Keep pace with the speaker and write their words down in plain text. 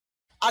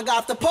I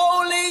got the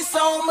police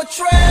on my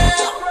trail.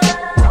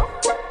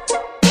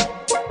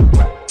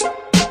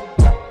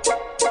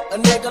 A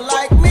nigga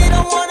like me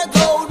don't wanna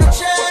go to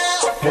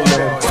jail. Hey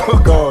man,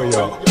 fuck all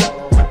y'all.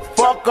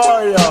 Fuck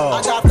all y'all.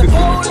 I got the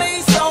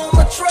police on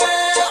my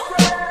trail.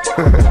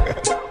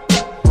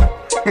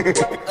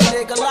 A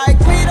nigga like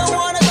me don't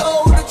wanna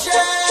go to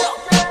jail.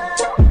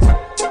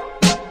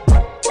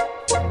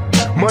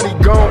 Money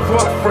gone,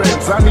 fuck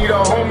friends. I need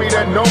a homie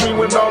that know me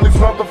when all these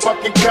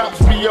motherfucking cops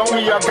be on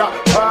me. I got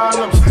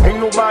problems, ain't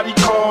nobody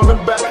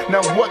calling back.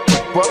 Now what the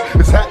fuck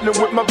is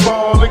happening with my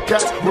ballin'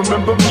 cats?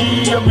 Remember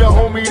me, I'm your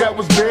homie that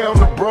was down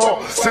the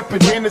brawl,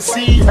 sipping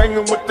Hennessy,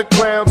 hanging with the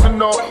clowns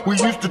and all. We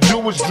used to do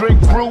was drink,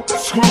 brew,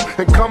 screw,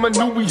 and come and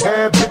knew we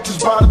had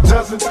bitches by the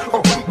dozens.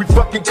 We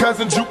fucking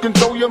cousins, you can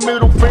throw your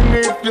middle finger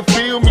if you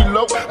feel me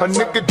low. A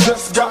nigga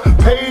just got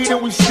paid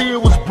and we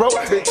still was broke.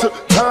 It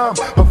took time,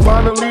 but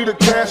finally the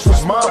cash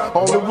was mine.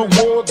 All the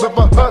rewards of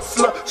a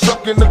hustler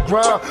stuck in the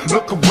grind.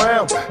 Look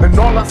around, and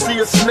all I see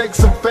is snakes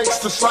and fakes,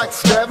 just like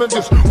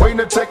scavengers waiting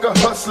to take a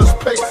hustler's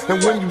pace.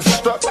 And when you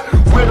stuck,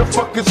 where the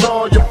fuck is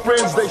all your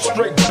friends? They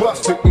straight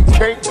busted and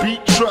can't be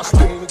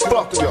trusted.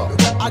 Fuck y'all.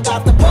 I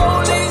got the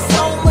police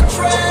on my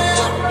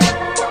trail.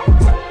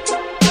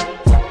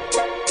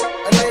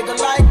 A nigga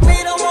like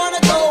me don't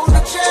wanna go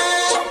to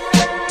jail.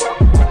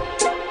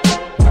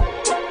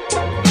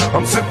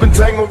 I'm sipping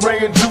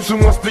Tangeray and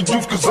juicing once the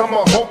youth, cause I'm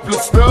a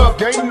hopeless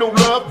thug. Ain't no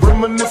love,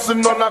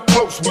 reminiscing on how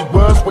close we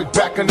was way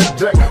back in the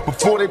day,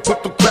 before they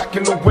put the crack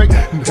in the way.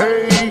 And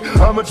hey,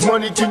 how much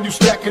money can you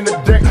stack in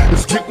a day?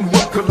 It's getting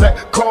rough,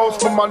 collect calls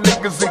from my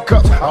niggas in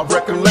cups. I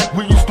recollect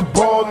we used to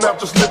ball, now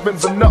just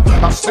living's enough.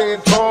 I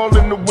stand tall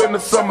in the winter,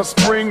 summer,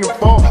 spring, and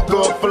fall.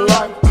 Thug for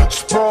life,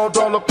 sprawled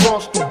all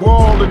across the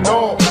wall and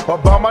all.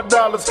 About my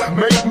dollars,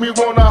 make me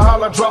wanna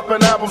holler. Drop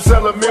an album,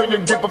 sell a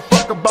million, give a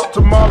fuck about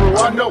tomorrow.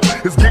 I know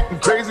it's getting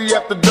crazy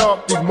after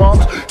dark, these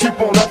moms keep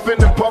on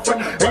huffing and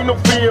puffing. Ain't no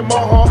fear in my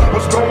heart.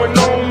 What's going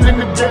on in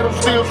the ghetto?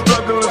 Still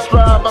struggling,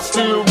 strive. I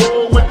still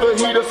roll with the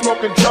heater,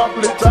 smoking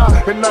chocolate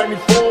tie. In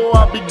 '94,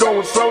 I be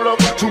going solo.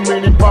 Too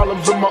many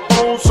problems of my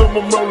own, so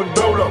I'm rolling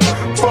dolo.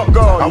 Fuck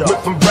all. I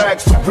went from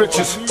rags to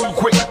riches,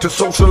 quick to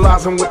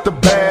socializing with the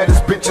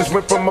baddest bitches.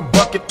 Went from a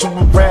bucket to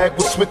a rag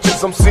with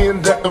switches. I'm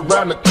seeing that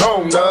around the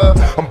corner.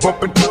 I'm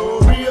bumping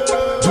Gloria,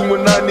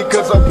 doing 90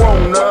 cause I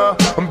wanna.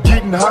 I'm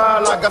getting high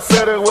like I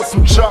said it was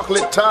some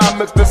chocolate time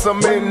mixed in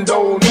some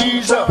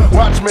Indonesia.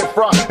 Watch me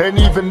fry, and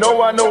even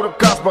though I know the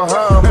cops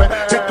behind me,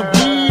 hit the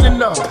weed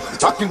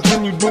enough, I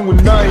continue doing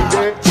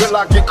 90. Will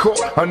I get caught?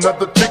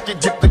 Another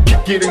ticket, get the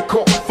kick it in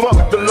court.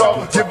 Fuck the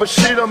law, give a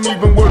shit, I'm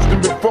even worse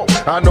than before.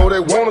 I know they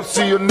wanna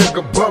see a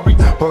nigga buried,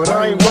 but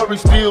I ain't worried,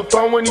 still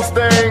throwing these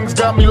things.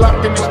 Got me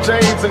locked in these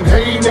chains, and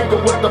hey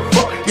nigga, what the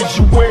fuck is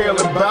you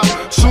wailing about?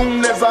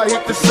 Soon as I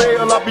hit the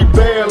sale, I'll be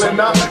bailing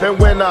out. And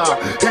when I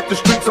hit the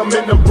streets, I'm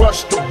in the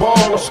rush to ball.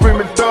 I'm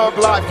screaming thug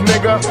life,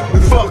 nigga.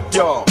 Fuck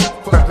y'all.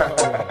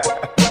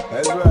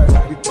 That's right.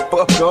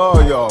 Fuck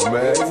all y'all,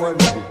 man.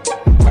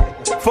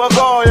 Fuck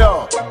all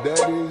y'all. That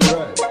is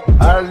right.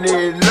 I don't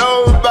need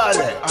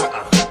nobody.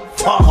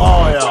 Fuck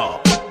all y'all.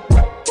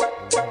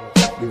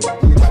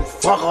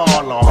 Fuck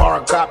all the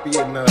hard copy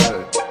and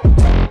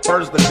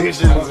first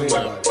editions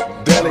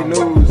and Daily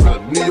News,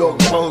 New York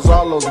Post,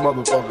 all those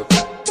motherfuckers.